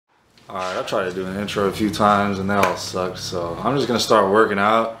Alright, I tried to do an intro a few times and they all sucked, so I'm just going to start working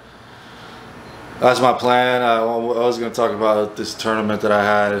out. That's my plan. I was going to talk about this tournament that I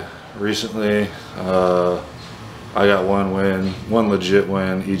had recently. I got one legit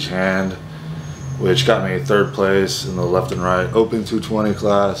win each hand, which got me 3rd place in the left and right open 220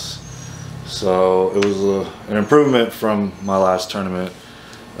 class. So it was an improvement from my last tournament,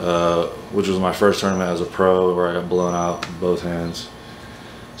 which was my first tournament as a pro, where I got blown out in both hands.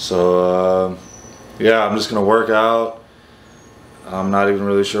 So yeah, I'm just gonna work out. I'm not even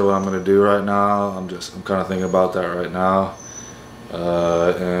really sure what I'm gonna do right now. I'm kind of thinking about that right now,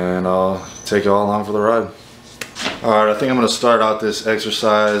 and I'll take you all along for the ride. All right, I think I'm gonna start out this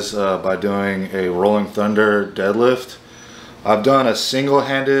exercise by doing a rolling thunder deadlift. I've done a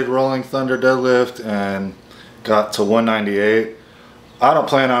single-handed rolling thunder deadlift and got to 198. I don't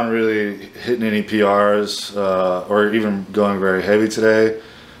plan on really hitting any PRs or even going very heavy today,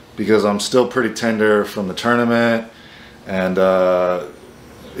 because I'm still pretty tender from the tournament, and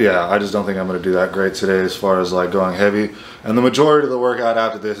yeah, I just don't think I'm going to do that great today as far as like going heavy. And the majority of the workout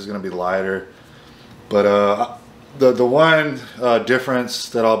after this is going to be lighter. But the one difference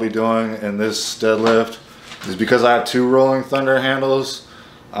that I'll be doing in this deadlift is, because I have 2 rolling thunder handles,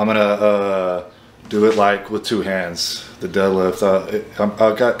 I'm gonna do it like with 2 hands, the deadlift.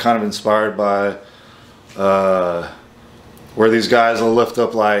 I got kind of inspired by where these guys will lift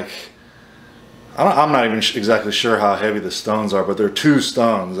up, like, I'm not even exactly sure how heavy the stones are, but they're 2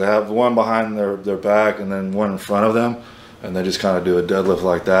 stones. They have one behind their back and then one in front of them, and they just kind of do a deadlift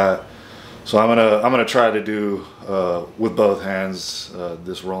like that. So I'm gonna try to do with both hands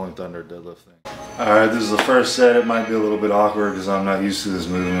this rolling thunder deadlift thing. All right, this is the first set. It might be a little bit awkward because I'm not used to this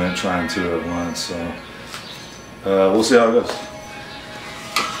movement, trying 2 at once. So we'll see how it goes.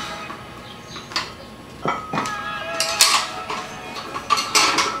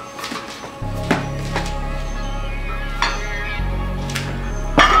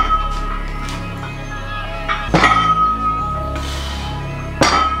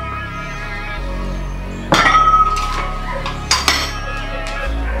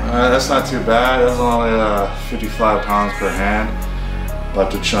 That's not too bad. That's only 55 pounds per hand.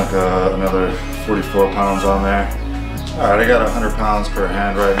 About to chunk another 44 pounds on there. Alright, I got 100 pounds per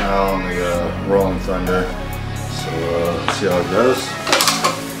hand right now on the rolling thunder. So let's see how it goes.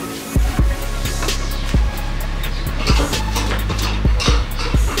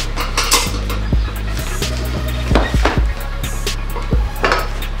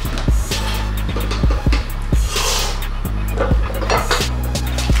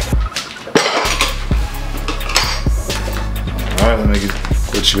 Alright, let me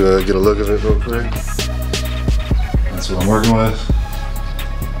let you get a look at it real quick. That's what I'm working with.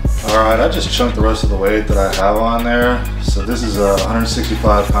 Alright, I just chunked the rest of the weight that I have on there. So this is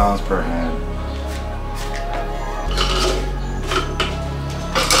 165 pounds per hand.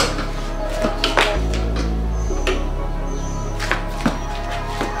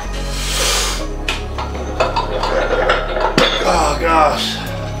 Oh gosh.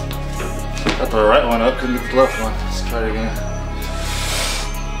 Got the right one up, couldn't get the left one. Let's try it again.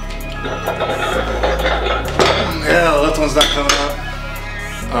 Yeah, the left one's not coming out.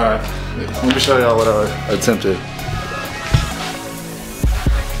 Alright, let me show y'all what I attempted.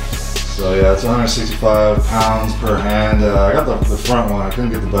 So yeah, it's 165 pounds per hand. I got the front one, I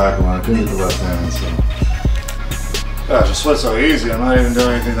couldn't get the back one, I couldn't get the left hand. So, gosh, the sweat's so easy, I'm not even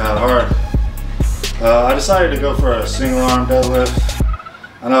doing anything that hard. I decided to go for a single arm deadlift.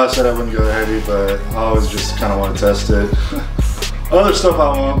 I know I said I wouldn't go heavy, but I always just kind of want to test it. Other stuff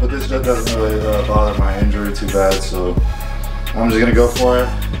I want, but this doesn't really bother my injury too bad, so I'm just gonna go for it.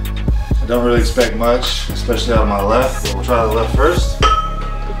 I don't really expect much, especially out of my left, but we'll try the left first.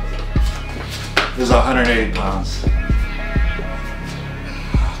 This is 180 pounds.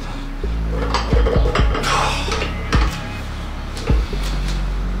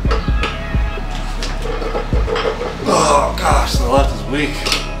 Oh gosh, the left is weak.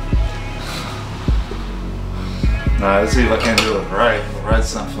 Alright, let's see if I can do it right. The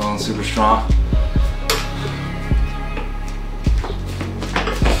right's not feeling super strong.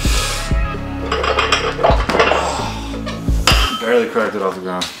 Barely cracked it off the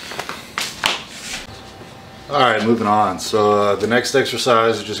ground. Alright, moving on. So the next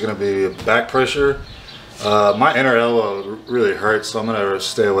exercise is just going to be back pressure. My inner elbow really hurts, so I'm going to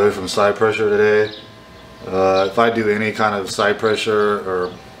stay away from side pressure today. If I do any kind of side pressure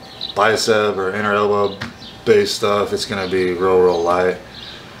or bicep or inner elbow based stuff, it's going to be real light.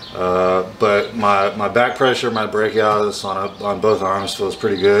 But my back pressure, my breakouts on both arms feels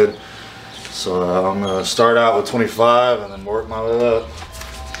pretty good. So I'm going to start out with 25 and then work my way up.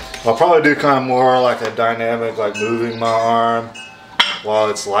 I'll probably do kind of more like a dynamic, like moving my arm while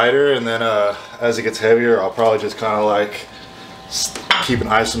it's lighter, and then as it gets heavier, I'll probably just kind of like keep an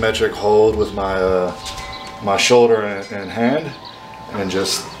isometric hold with my my shoulder and hand, and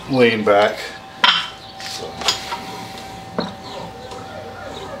just lean back. So.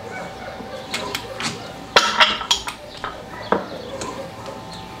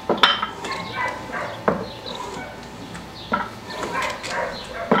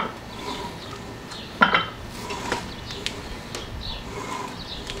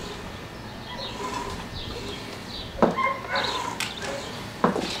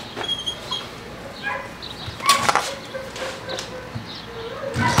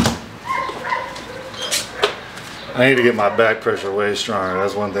 I need to get my back pressure way stronger.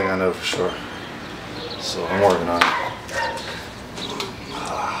 That's one thing I know for sure. So I'm working on it.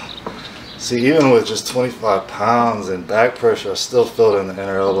 See, even with just 25 pounds in back pressure, I still feel it in the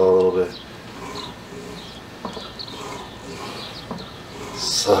inner elbow a little bit.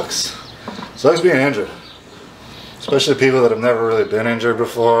 Sucks. Sucks being injured. Especially people that have never really been injured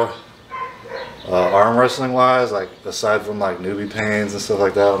before. Arm wrestling wise, like aside from like newbie pains and stuff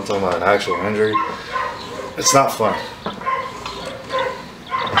like that, I'm talking about an actual injury. It's not fun.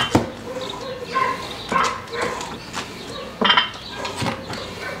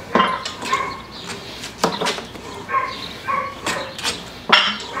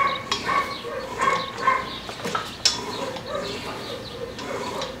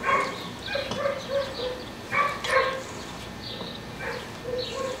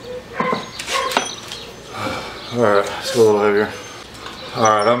 Alright, let's go a little heavier.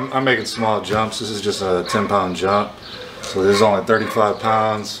 Alright, I'm making small jumps. This is just a 10-pound jump. So this is only 35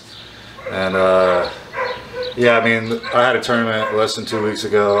 pounds. And yeah, I mean, I had a tournament less than 2 weeks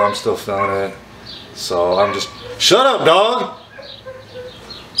ago. I'm still feeling it. So I'm just, shut up, dog!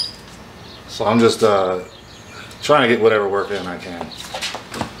 So I'm just trying to get whatever work in I can.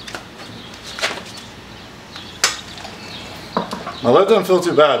 My left doesn't feel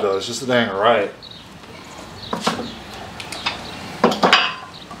too bad though, it's just the dang right.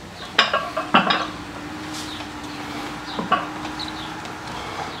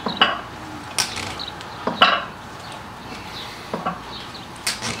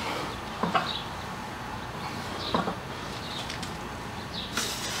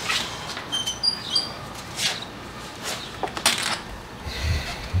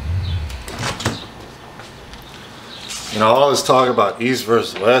 You know, all this talk about East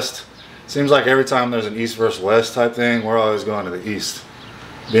versus West, seems like every time there's an East versus West type thing, we're always going to the East.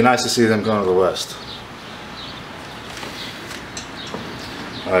 It'd be nice to see them going to the West.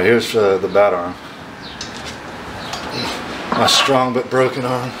 Alright, here's the bad arm. My strong but broken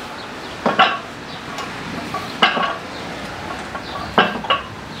arm.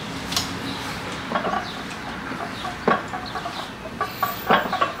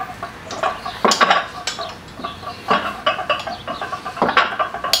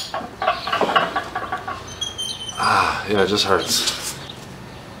 Yeah, it just hurts.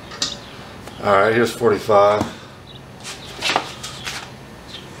 Alright, here's 45.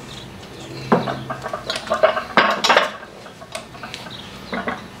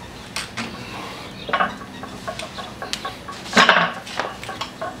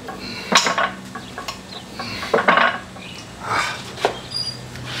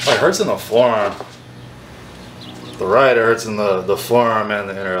 It hurts in the forearm. The right hurts in the forearm and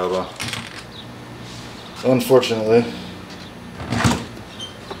the inner elbow. Unfortunately.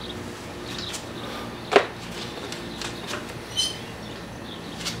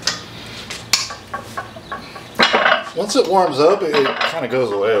 Once it warms up, it kind of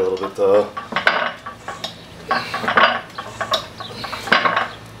goes away a little bit though.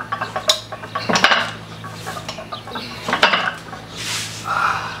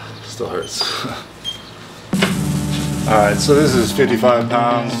 Still hurts. Alright, so this is 55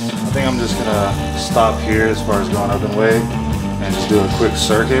 pounds. I think I'm just gonna stop here as far as going up in weight and just do a quick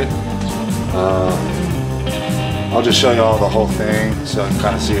circuit. I'll just show you all the whole thing so I can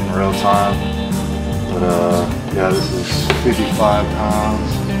kind of see it in real time. But yeah, this is 55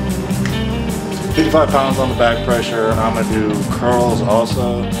 pounds. 55 pounds on the back pressure, and I'm gonna do curls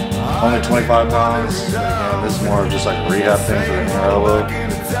also. Only 25 pounds. Again, this is more of just like a rehab thing for the inner elbow.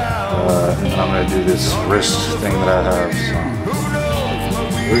 And then I'm gonna do this wrist thing that I have.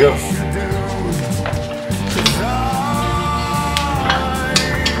 So here we go.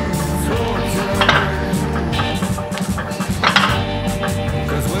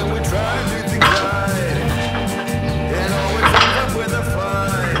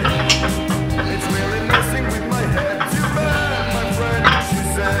 It's really messing with my head. Too bad, my friend, she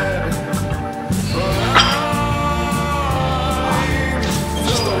said.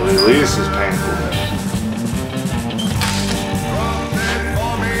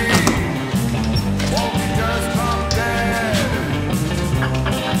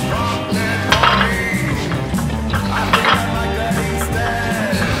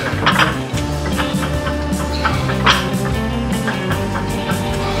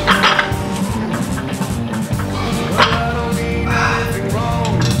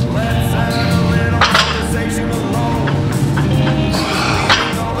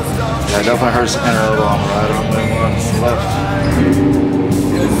 Definitely hurts the inner elbow on the right arm than on the left.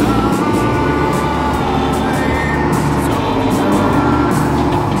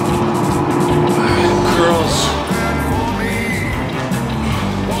 Curls.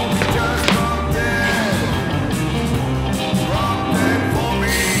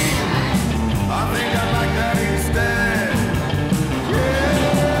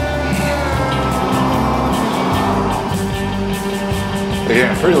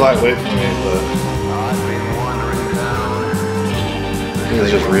 Again, pretty lightweight for me, but I think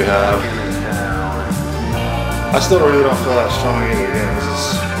it's just rehab. I still really don't feel that strong either. Again, this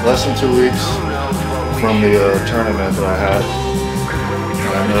is less than 2 weeks from the tournament that I had.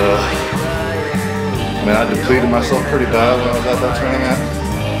 And I mean, I depleted myself pretty bad when I was at that tournament.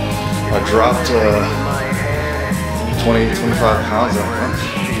 I dropped 20, 25 pounds that month.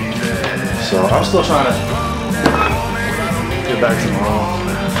 So I'm still trying to get back to normal.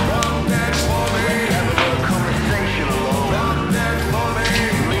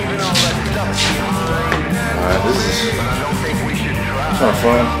 Alright, this is kind of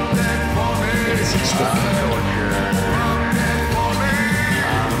fun.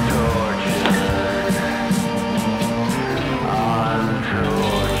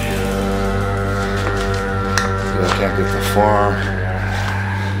 I can't get the forearm.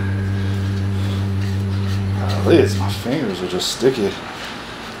 Golly, my fingers are just sticky.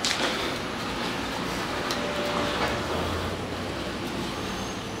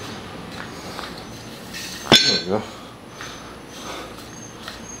 There we go.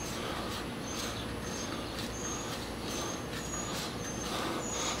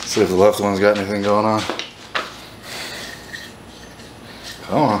 See if the left one's got anything going on.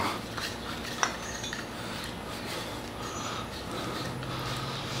 Come on.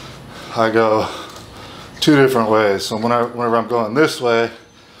 I go 2 different ways. So whenever I'm going this way,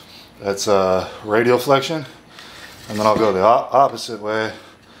 that's radial flexion, and then I'll go the opposite way,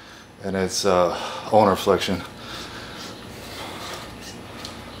 and it's ulnar flexion.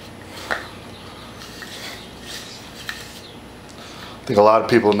 I think a lot of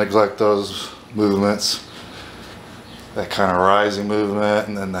people neglect those movements, that kind of rising movement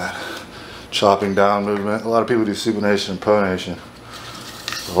and then that chopping down movement. A lot of people do supination and pronation.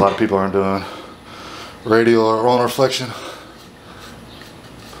 A lot of people aren't doing radial or ulnar flexion.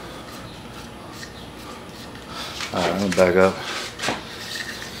 Alright, I'm gonna back up.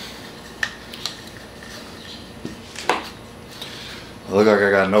 I look like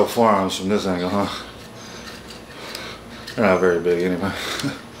I got no forearms from this angle, huh? They're not very big anyway.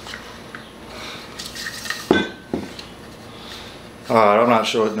 Alright, I'm not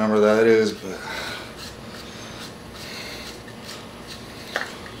sure what number that is, but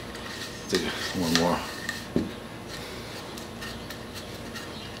do one more.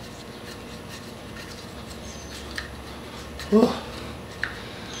 Whew.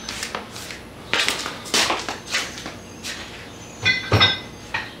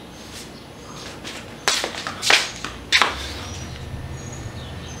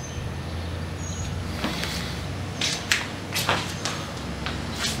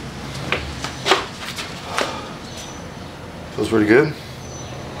 Feels pretty good.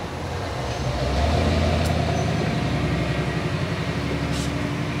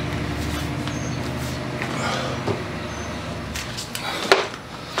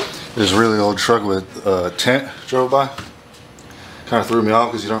 There's a really old truck with tent drove by. Kind of threw me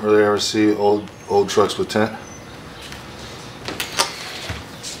off because you don't really ever see old trucks with tent.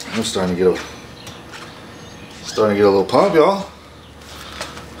 I'm starting to get a little pump, y'all.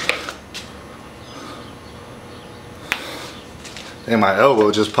 And my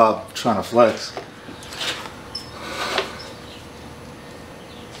elbow just popped trying to flex.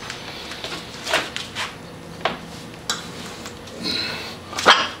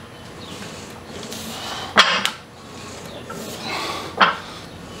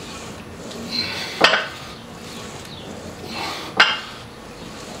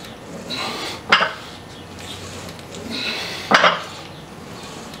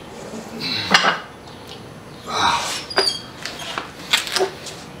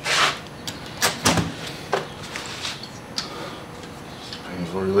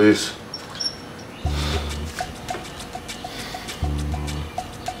 Painful release.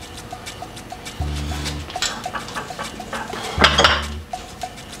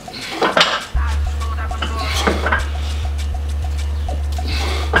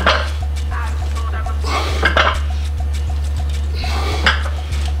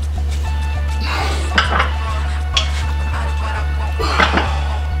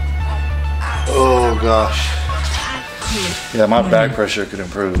 Oh gosh. Yeah, my back pressure could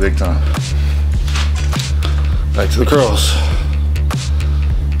improve big time. Back to the curls.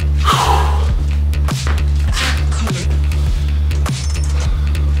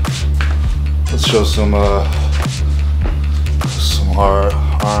 Let's show some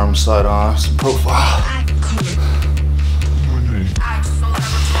arm side on, some profile.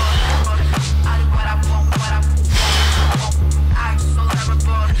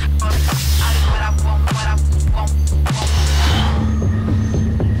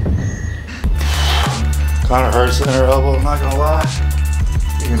 Kind of hurts the inner elbow, I'm not gonna lie.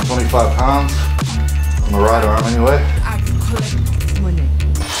 Even 25 pounds on the right arm anyway.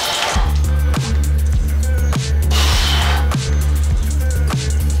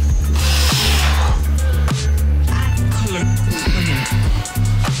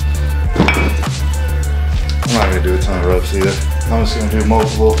 I'm not gonna do a ton of reps either. I'm just gonna do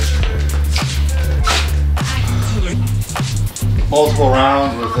multiple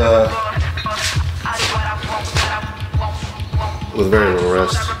rounds with very little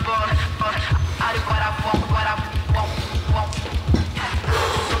rest.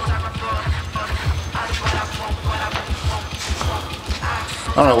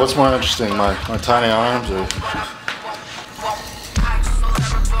 I don't know, what's more interesting, my tiny arms or...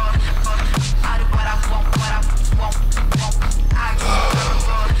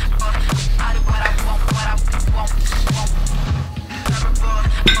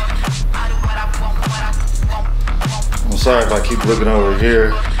 I'm sorry if I keep looking over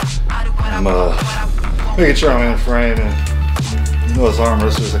here. I'm making sure I'm in frame, and you know, as arm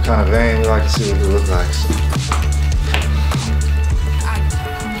wrestlers are kind of vain. We like to see what they look like. So.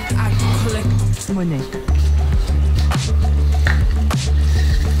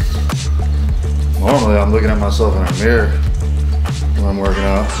 Normally I'm looking at myself in a mirror when I'm working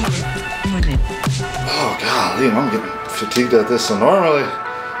out. Oh golly, I'm getting fatigued at this. So normally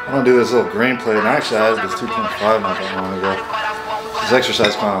I'm gonna do this little green plate, and actually I had this 2.5 not that long ago. This exercise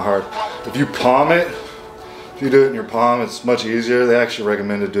is kind of hard. If you palm it, if you do it in your palm, it's much easier. They actually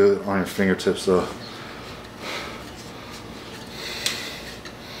recommend to do it on your fingertips though.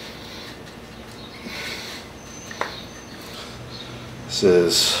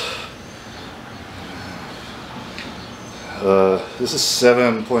 This is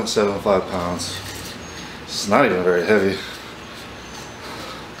 7.75 pounds. It's not even very heavy.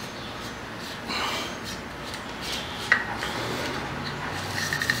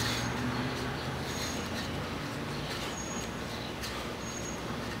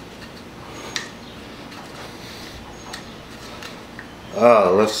 Ah,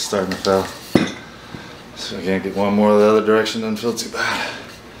 the left's starting to fail. So I can't get one more the other direction, doesn't feel too bad.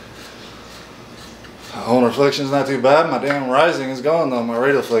 Ulnar flexion's not too bad. My damn rising is going though, my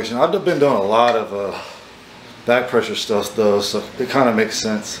radial flexion. I've been doing a lot of back pressure stuff though, so it kind of makes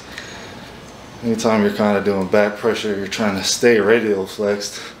sense. Anytime you're kind of doing back pressure, you're trying to stay radial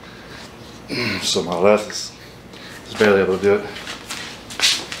flexed. So my left is barely able to do it.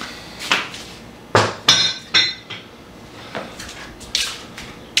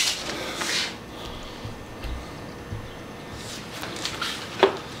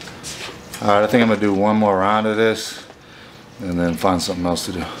 Alright, I think I'm going to do one more round of this and then find something else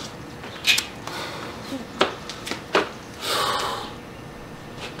to do.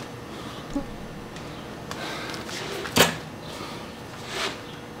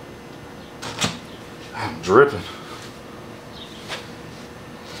 I'm dripping.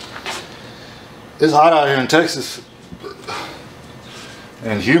 It's hot out here in Texas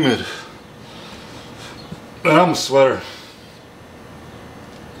and humid. And I'm a sweater.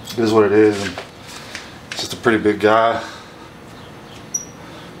 It is what it is. I'm just a pretty big guy.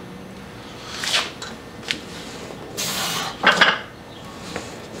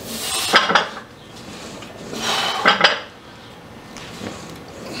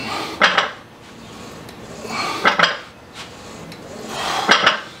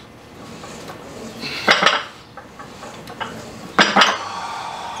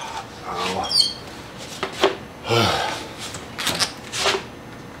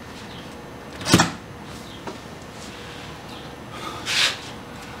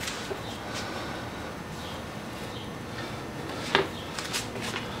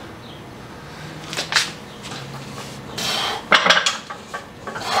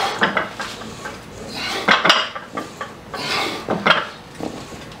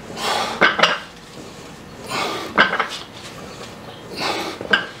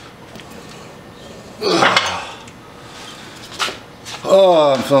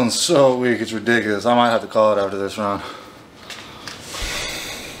 Oh, I'm feeling so weak, it's ridiculous. I might have to call it after this round.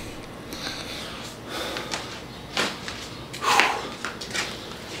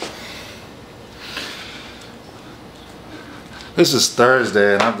 This is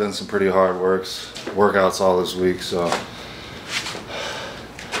Thursday and I've done some pretty hard workouts all this week, so I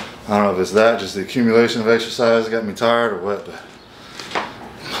don't know if it's that, just the accumulation of exercise got me tired or what, but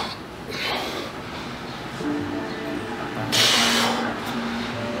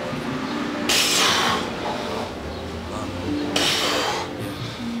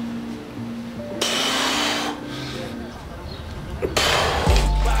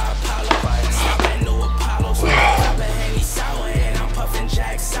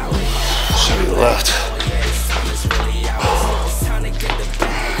left.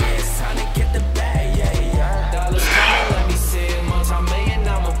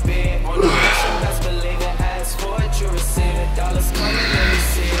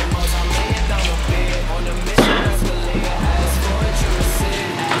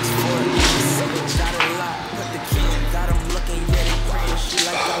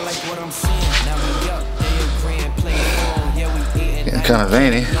 Getting kind of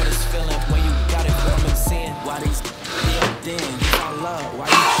veiny.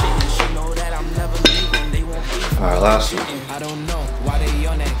 Alright, last one.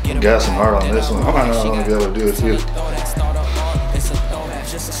 I'm gassing hard on this one. I might not only be able to do a few.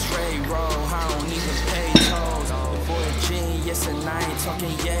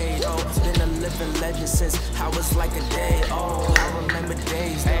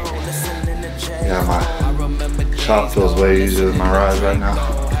 Yeah, my chop feels way easier than my rise right now.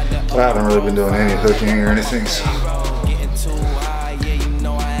 But I haven't really been doing any hooking or anything, so.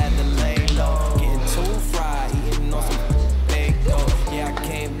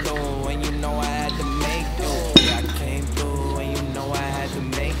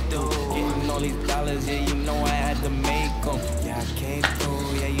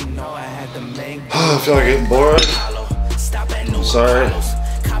 I feel like getting bored. I'm sorry.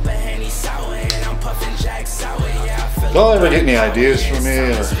 If y'all ever get any ideas for me,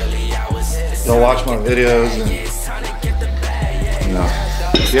 or y'all watch my videos, and you know,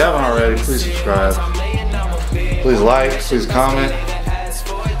 if you haven't already, please subscribe. Please like, please comment.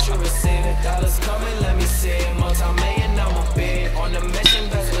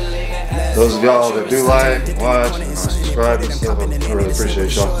 Those of y'all that do like, watch, and subscribe and stuff, I really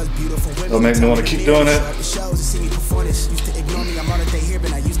appreciate y'all. It'll make me want to keep doing it.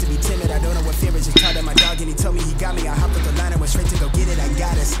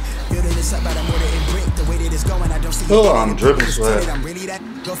 Oh, I'm dripping sweat.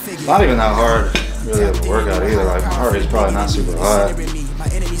 Not even that hard really of a workout either. Like, my heart rate's probably not super high.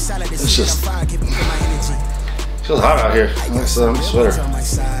 It's just feels hot out here. Like I said, I'm a sweater.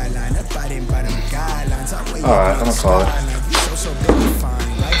 Alright, I'm gonna call it.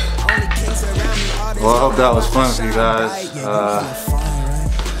 Well, I hope that was fun for you guys.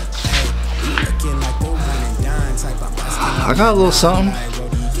 I got a little something.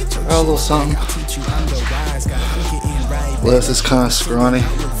 Less is kind of scrawny.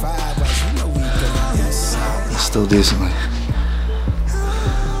 It's still decently.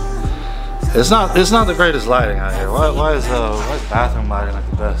 It's not the greatest lighting out here. Why is bathroom lighting like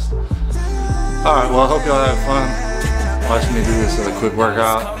the best? Alright, well, I hope y'all had fun watching me do this quick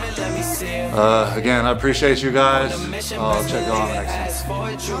workout. Again, I appreciate you guys. I'll check y'all on the next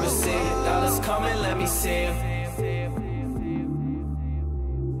one.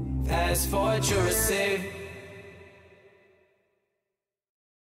 Fast forward, you receive.